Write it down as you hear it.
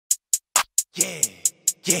Yeah,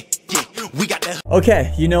 yeah, we got the...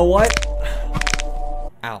 Okay, you know what?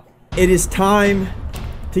 Ow. It is time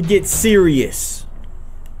to get serious.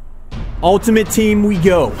 Ultimate Team, we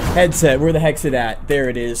go. Headset, where the heck's it at? There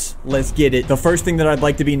it is. Let's get it. The first thing that I'd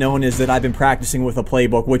like to be known is that I've been practicing with a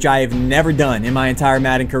playbook, which I have never done in my entire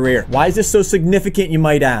Madden career. Why is this so significant, you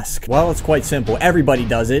might ask? Well, it's quite simple. Everybody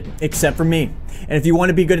does it, except for me. And if you want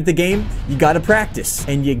to be good at the game, you got to practice.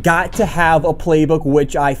 And you got to have a playbook,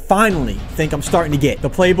 which I finally think I'm starting to get. The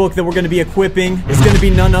playbook that we're going to be equipping is going to be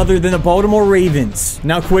none other than the Baltimore Ravens.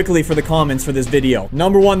 Now, quickly for the comments for this video.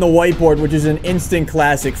 Number one, the whiteboard, which is an instant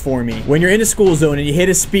classic for me. When you're in a school zone and you hit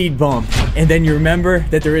a speed bump, and then you remember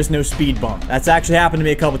that there is no speed bump. That's actually happened to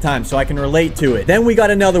me a couple times, so I can relate to it. Then we got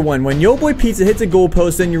another one. When YoBoy Pizza hits a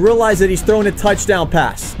goalpost, and you realize that he's throwing a touchdown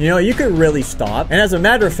pass. You know, you could really stop. And as a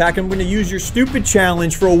matter of fact, I'm going to use your stupid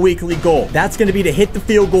challenge for a weekly goal. That's going to be to hit the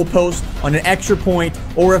field goal post on an extra point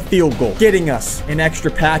or a field goal, getting us an extra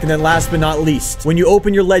pack. And then last but not least, when you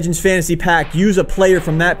open your Legends Fantasy pack, use a player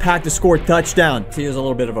from that pack to score a touchdown. See, there's a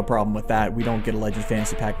little bit of a problem with that. We don't get a Legends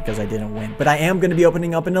Fantasy pack because I didn't win. But I am going to be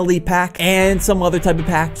opening up an Elite pack and some other type of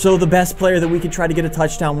pack. So the best player that we could try to get a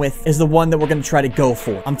touchdown with is the one that we're going to try to go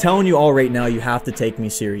for. I'm telling you all right now, you have to take me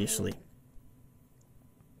seriously.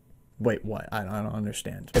 Wait, what? I don't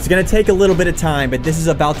understand. It's gonna take a little bit of time, but this is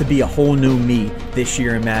about to be a whole new me this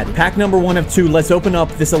year in Madden. Pack number 1 of 2. Let's open up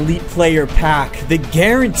this Elite Player pack. The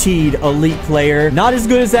guaranteed Elite Player. Not as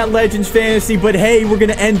good as that Legends Fantasy, but hey, we're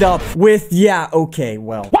gonna end up with, yeah, okay,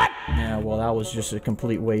 well. What? Yeah, well, that was just a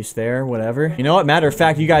complete waste there. Whatever. You know what? Matter of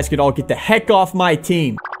fact, you guys could all get the heck off my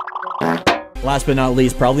team. Last but not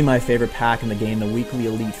least, probably my favorite pack in the game, the Weekly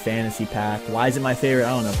Elite Fantasy Pack. Why is it my favorite?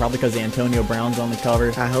 I don't know. Probably because Antonio Brown's on the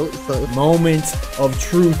cover. I hope so. Moment of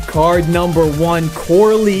truth. Card number 1,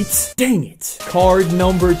 Core Elite. Dang it. Card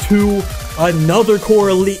number 2, another Core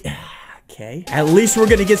Elite. Okay. At least we're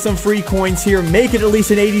going to get some free coins here. Make it at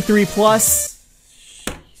least an 83 plus.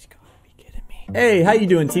 She's gotta be kidding me. Hey, how you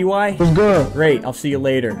doing, TY? I'm good. Great. I'll see you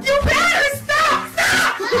later. You better stop!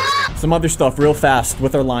 Some other stuff real fast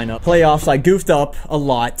with our lineup. Playoffs, I goofed up a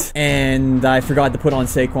lot, and I forgot to put on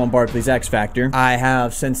Saquon Barkley's X Factor. I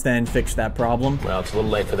have since then fixed that problem. Well, it's a little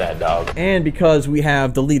late for that, dog. And because we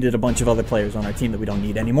have deleted a bunch of other players on our team that we don't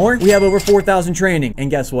need anymore, we have over 4,000 training. And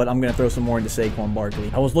guess what? I'm going to throw some more into Saquon Barkley.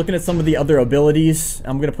 I was looking at some of the other abilities.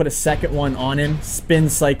 I'm going to put a second one on him. Spin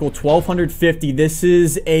cycle, 1,250. This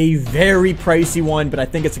is a very pricey one, but I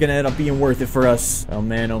think it's going to end up being worth it for us. Oh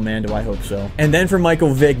man, do I hope so. And then for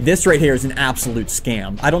Michael Vick, this right here is an absolute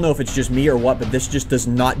scam. I don't know if it's just me or what, but this just does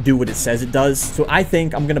not do what it says it does. So I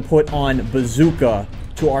think I'm going to put on Bazooka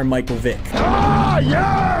to our Michael Vick. Ah,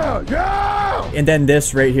 yeah, yeah! And then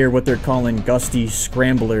this right here, what they're calling Gusty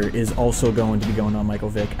Scrambler, is also going to be going on Michael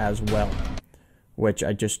Vick as well. Which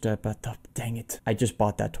I just, dang it. I just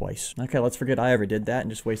bought that twice. Okay, let's forget I ever did that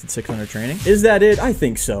and just wasted 600 training. Is that it? I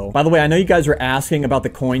think so. By the way, I know you guys were asking about the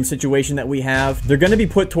coin situation that we have. They're going to be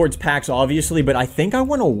put towards packs, obviously, but I think I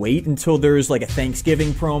want to wait until there's like a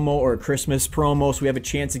Thanksgiving promo or a Christmas promo so we have a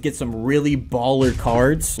chance to get some really baller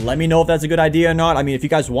cards. Let me know if that's a good idea or not. I mean, if you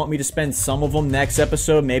guys want me to spend some of them next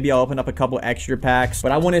episode, maybe I'll open up a couple extra packs,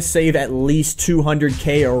 but I want to save at least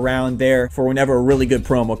 200K around there for whenever a really good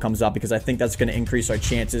promo comes up because I think that's going to increase our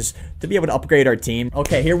chances to be able to upgrade our team.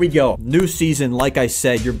 Okay, here we go. New season, like I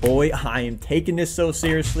said, your boy, I am taking this so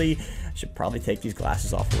seriously. I should probably take these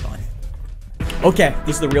glasses off. Hold on. Okay,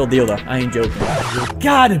 this is the real deal though. I ain't joking. You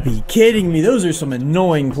gotta be kidding me. Those are some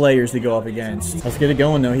annoying players to go up against. Let's get it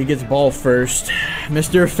going though. He gets ball first.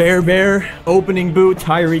 Mr. Fairbear, opening boot,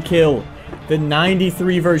 Tyreek Hill. The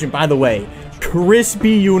 93 version. By the way,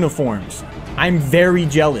 crispy uniforms. I'm very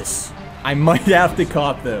jealous. I might have to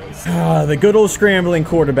cop those. The good old scrambling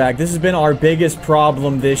quarterback. This has been our biggest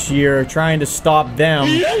problem this year, trying to stop them.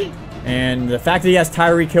 And the fact that he has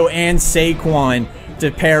Tyreek Hill and Saquon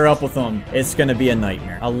to pair up with them, it's going to be a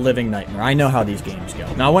nightmare. A living nightmare. I know how these games go.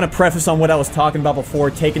 Now, I want to preface on what I was talking about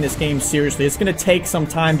before, taking this game seriously. It's going to take some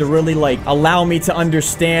time to really, like, allow me to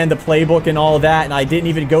understand the playbook and all that, and I didn't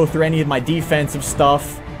even go through any of my defensive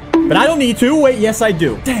stuff. But I don't need to. Wait, yes, I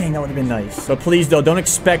do. Dang, that would have been nice. But please, though, don't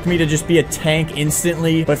expect me to just be a tank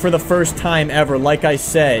instantly. But for the first time ever, like I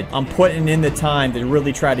said, I'm putting in the time to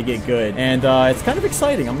really try to get good. And it's kind of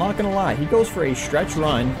exciting. I'm not going to lie. He goes for a stretch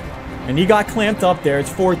run. And he got clamped up there.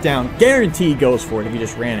 It's 4th down. Guaranteed goes for it if he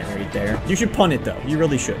just ran it right there. You should punt it, though. You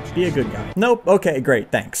really should. Be a good guy. Nope. Okay,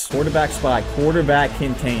 great. Thanks. Quarterback spy. Quarterback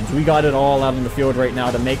contains. We got it all out on the field right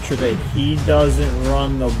now to make sure that he doesn't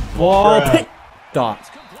run the ball. Stop.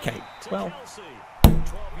 Okay, well,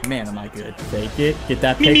 man, am I good. Take it. Get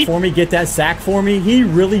that pick for me. Get that sack for me. He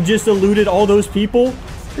really just eluded all those people.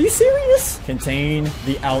 Are you serious? Contain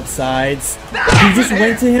the outsides. He just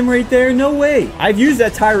went to him right there? No way. I've used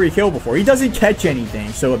that Tyreek Hill before. He doesn't catch anything,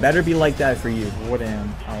 so it better be like that for you. What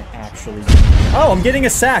am I actually doing? Oh, I'm getting a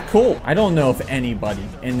sack. Cool. I don't know if anybody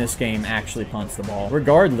in this game actually punts the ball.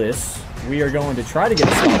 Regardless, we are going to try to get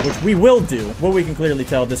a stop, which we will do. Well, we can clearly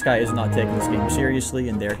tell this guy is not taking this game seriously,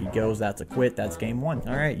 and there he goes. That's a quit. That's game one.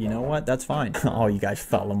 All right, you know what? That's fine. Oh, you guys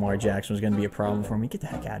thought Lamar Jackson was going to be a problem for me. Get the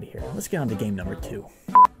heck out of here. Let's get on to game number 2.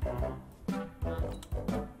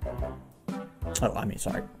 Oh, I mean,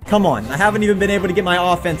 sorry. Come on. I haven't even been able to get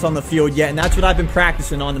my offense on the field yet, and that's what I've been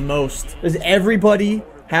practicing on the most. Does everybody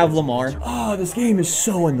have Lamar? Oh, this game is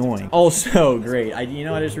so annoying. Also, great. You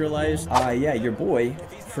know, I just realized, yeah, your boy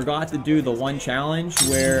forgot to do the one challenge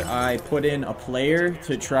where I put in a player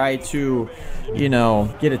to try to, you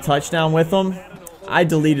know, get a touchdown with him. I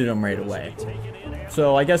deleted him right away.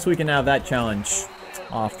 So I guess we can have that challenge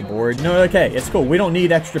off the board. No, okay, it's cool. We don't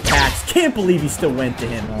need extra packs. Can't believe he still went to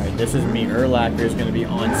him. All right, this is me. Urlacher is going to be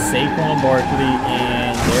on Saquon Barkley,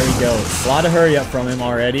 and there he goes. A lot of hurry up from him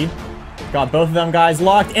already. Got both of them guys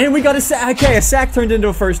locked, and we got a sack. Okay, a sack turned into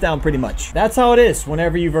a first down pretty much. That's how it is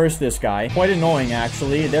whenever you verse this guy. Quite annoying,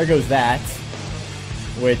 actually. There goes that.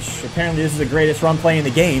 Which, apparently, this is the greatest run play in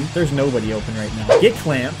the game. There's nobody open right now. Get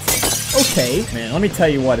clamped. Okay. Man, let me tell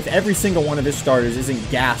you what. If every single one of his starters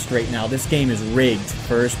isn't gassed right now, this game is rigged.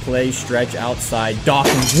 First play, stretch outside.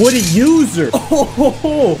 Dawkins, what a user.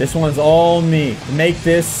 Oh, this one's all me to make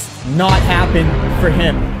this not happen for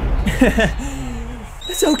him.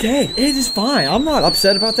 It's okay. It is fine. I'm not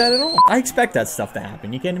upset about that at all. I expect that stuff to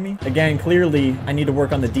happen. You kidding me? Again, clearly, I need to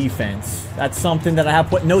work on the defense. That's something that I have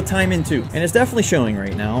put no time into. And it's definitely showing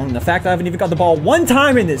right now. And the fact that I haven't even got the ball one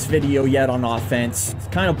time in this video yet on offense, it's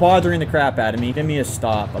kind of bothering the crap out of me. Give me a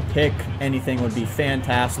stop. A pick. Anything would be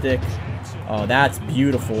fantastic. Oh, that's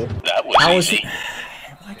beautiful. That was easy.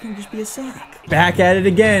 Why can't it just be a sack? Back at it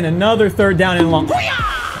again. Another third down and long.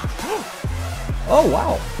 Oh,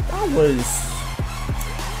 wow.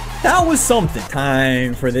 That was something.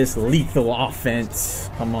 Time for this lethal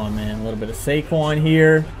offense. Come on, man. A little bit of Saquon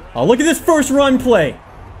here. Oh, look at this first run play.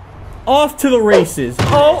 Off to the races.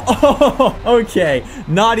 Oh, okay.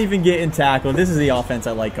 Not even getting tackled. This is the offense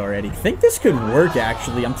I like already. I think this could work,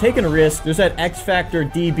 actually. I'm taking a risk. There's that X Factor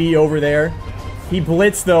DB over there. He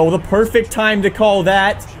blitzed, though. The perfect time to call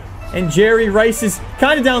that. And Jerry Rice is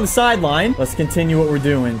kind of down the sideline. Let's continue what we're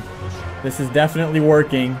doing. This is definitely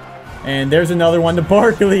working. And there's another one to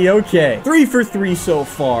Barkley. Okay. 3 for 3 so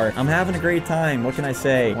far. I'm having a great time. What can I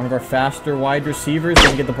say? One of our faster wide receivers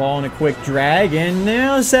can get the ball in a quick drag. And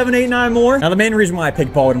now 7, 8, 9 more. Now, the main reason why I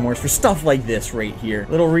picked Baltimore is for stuff like this right here.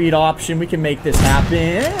 Little read option. We can make this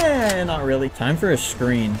happen. Not really. Time for a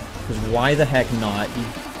screen. Because why the heck not? He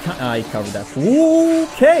covered that.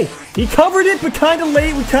 Okay. He covered it, but kind of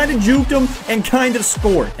late. We kind of juked him and kind of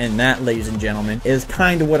scored. And that, ladies and gentlemen, is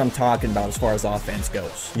kind of what I'm talking about as far as offense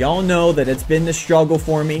goes. Y'all know that it's been the struggle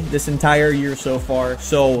for me this entire year so far.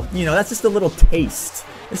 So, you know, that's just a little taste.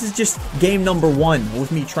 This is just game number 1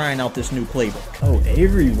 with me trying out this new playbook. Oh,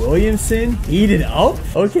 Avery Williamson? Eat it up?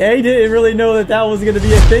 Okay, didn't really know that that was going to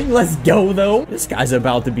be a thing. Let's go, though. This guy's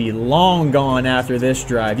about to be long gone after this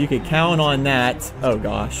drive. You could count on that. Oh,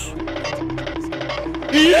 gosh.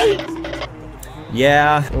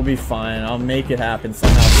 Yeah, we'll be fine. I'll make it happen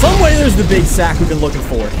somehow. Some way there's the big sack we've been looking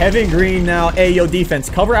for. Kevin Green now. Hey, yo, defense.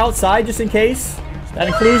 Cover outside just in case. That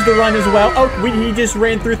includes the run as well. Oh, he just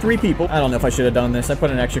ran through 3 people. I don't know if I should have done this. I put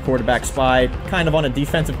an extra quarterback spy. Kind of on a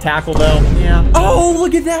defensive tackle, though. Yeah. Oh,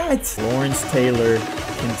 look at that. Lawrence Taylor,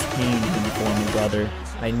 contain him for me, brother.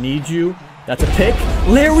 I need you. That's a pick.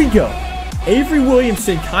 There we go. Avery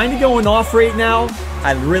Williamson kind of going off right now.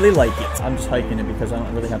 I really like it. I'm just hiking it because I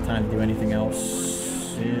don't really have time to do anything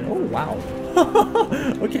else. Oh, wow.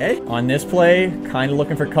 Okay. On this play, kind of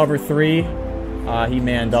looking for cover 3. He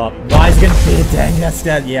manned up. Why is he gonna be a dang? That's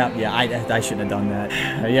that. Yeah. I shouldn't have done that.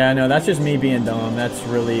 Yeah, no, that's just me being dumb. That's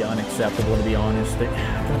really unacceptable, to be honest. I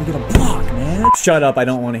gotta get a block, man. Shut up. I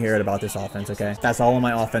don't want to hear it about this offense. Okay, that's all on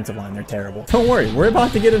my offensive line. They're terrible. Don't worry. We're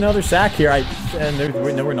about to get another sack here. No,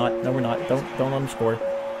 we're not. No, we're not. Don't let them score.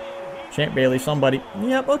 Champ Bailey, somebody.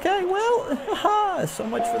 Yep. Okay. Well, haha. So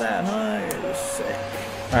much for that, huh? You're sick.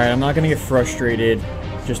 All right. I'm not gonna get frustrated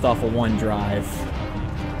just off of one drive.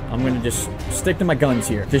 I'm going to just stick to my guns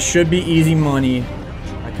here. This should be easy money.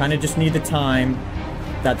 I kind of just need the time.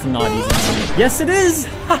 That's not easy money. Yes, it is!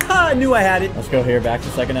 Haha, I knew I had it. Let's go here, back to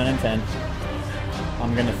 2nd and 10.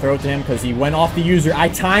 I'm going to throw it to him because he went off the user. I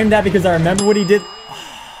timed that because I remember what he did.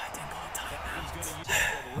 I didn't call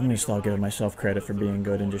timeout. I'm going to start giving myself credit for being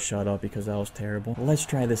good and just shut up because that was terrible. Let's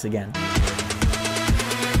try this again.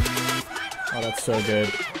 Oh, that's so good.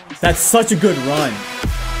 That's such a good run.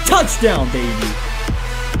 Touchdown, baby.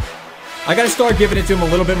 I gotta start giving it to him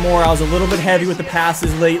a little bit more. I was a little bit heavy with the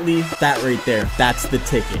passes lately. That right there, that's the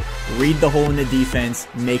ticket. Read the hole in the defense,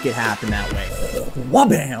 make it happen that way.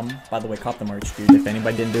 Wabam! By the way, cop the merch, dude. If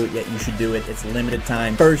anybody didn't do it yet, you should do it. It's limited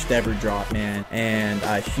time. First ever drop, man. And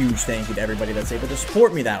a huge thank you to everybody that's able to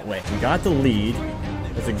support me that way. We got the lead.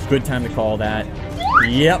 It's a good time to call that.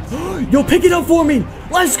 Yep. Yo, pick it up for me.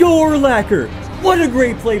 Let's go, Urlacher. What a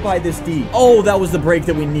great play by this D. Oh, that was the break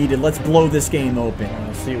that we needed. Let's blow this game open.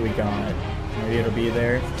 Let's see what we got. Maybe it'll be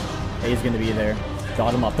there. He's going to be there.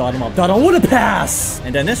 Dot him up, dot him up, dot him. What a pass!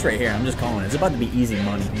 And then this right here, I'm just calling it. It's about to be easy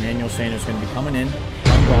money. Emmanuel Sanders is going to be coming in.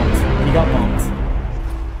 Bumped. He got bumped.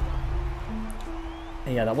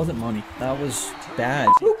 Hey, yeah, that wasn't money. That was bad.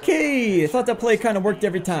 Okay, I thought that play kind of worked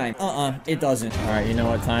every time. It doesn't. All right, you know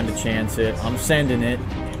what? Time to chance it. I'm sending it.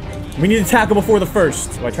 We need to tackle before the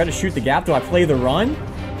first. Do I try to shoot the gap? Do I play the run?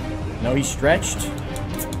 No, he's stretched.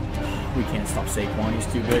 We can't stop Saquon. He's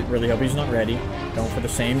too good. Really hope he's not ready. Going for the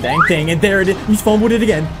same dang thing. And there it is. He's fumbled it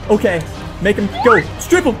again. Okay. Make him go.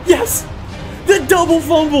 Strip him. Yes! The double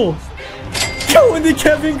fumble! Going to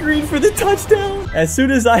Kevin Green for the touchdown. As soon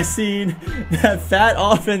as I seen that fat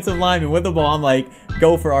offensive lineman with the ball, I'm like,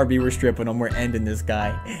 go for RB. We're stripping him. We're ending this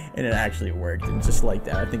guy. And it actually worked. And just like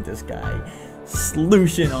that, I think this guy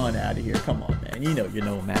slushing on out of here. Come on, man. You know you're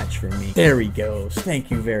no match for me. There he goes. Thank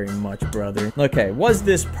you very much, brother. Okay, was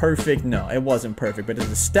this perfect? No, it wasn't perfect, but it's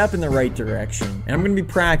a step in the right direction. And I'm going to be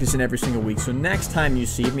practicing every single week, so next time you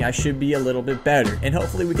see me, I should be a little bit better. And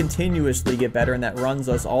hopefully we continuously get better, and that runs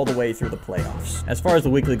us all the way through the playoffs. As far as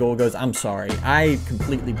the weekly goal goes, I'm sorry. I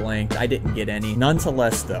completely blanked. I didn't get any.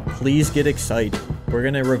 Nonetheless, though, please get excited. We're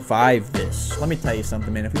going to revive this. Let me tell you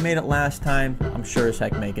something, man. If we made it last time, I'm sure as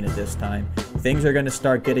heck making it this time. Things are going to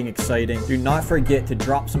start getting exciting. Do not forget to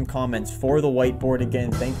drop some comments for the whiteboard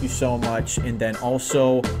again. Thank you so much. And then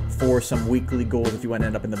also for some weekly goals if you want to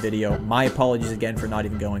end up in the video. My apologies again for not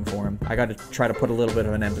even going for them. I got to try to put a little bit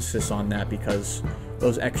of an emphasis on that because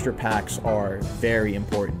those extra packs are very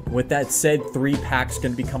important. With that said, 3 packs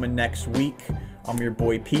going to be coming next week. I'm your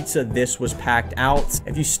boy Pizza. This was packed out.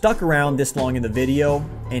 If you stuck around this long in the video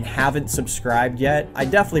and haven't subscribed yet, I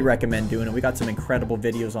definitely recommend doing it. We got some incredible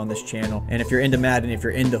videos on this channel. And if you're into Madden, if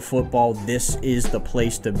you're into football, this is the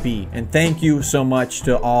place to be. And thank you so much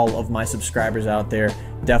to all of my subscribers out there.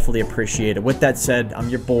 Definitely appreciate it. With that said, I'm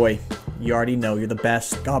your boy. You already know you're the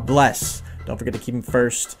best. God bless. Don't forget to keep them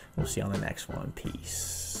first. We'll see you on the next one.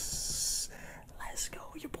 Peace.